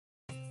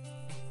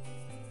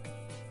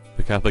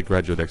The Catholic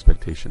graduate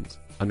expectations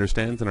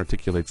understands and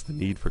articulates the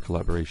need for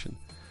collaboration,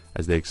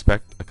 as they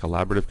expect a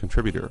collaborative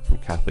contributor from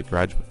Catholic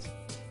graduates.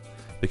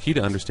 The key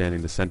to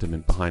understanding the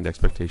sentiment behind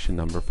expectation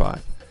number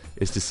 5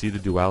 is to see the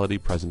duality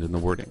present in the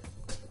wording.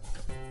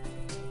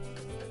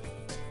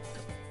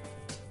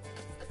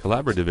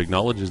 Collaborative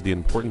acknowledges the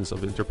importance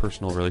of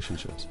interpersonal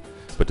relationships,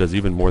 but does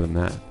even more than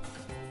that.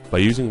 By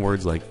using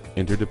words like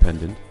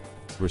interdependent,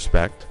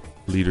 respect,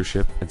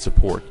 leadership, and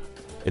support,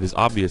 it is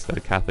obvious that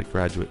a Catholic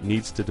graduate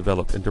needs to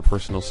develop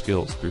interpersonal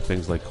skills through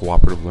things like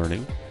cooperative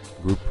learning,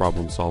 group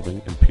problem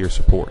solving, and peer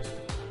support.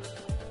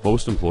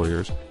 Most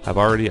employers have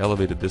already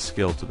elevated this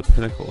skill to the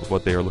pinnacle of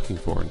what they are looking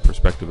for in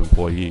prospective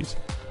employees,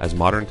 as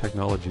modern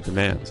technology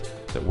demands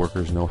that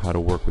workers know how to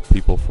work with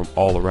people from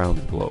all around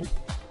the globe.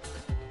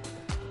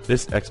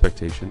 This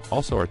expectation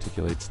also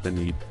articulates the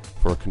need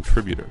for a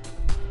contributor.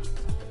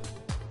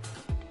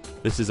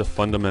 This is a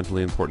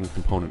fundamentally important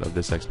component of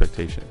this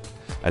expectation,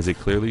 as it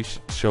clearly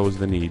shows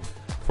the need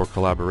for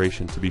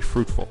collaboration to be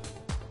fruitful.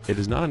 It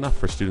is not enough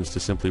for students to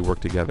simply work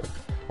together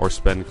or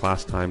spend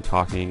class time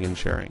talking and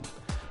sharing.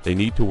 They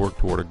need to work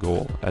toward a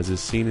goal, as is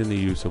seen in the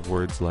use of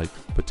words like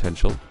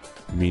potential,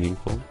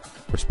 meaningful,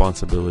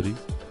 responsibility,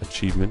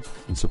 achievement,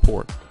 and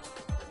support.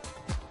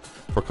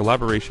 For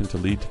collaboration to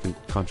lead to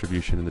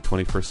contribution in the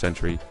 21st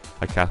century,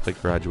 a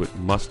Catholic graduate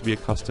must be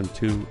accustomed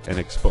to and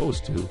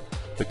exposed to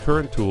the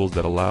current tools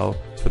that allow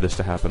for this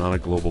to happen on a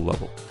global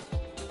level.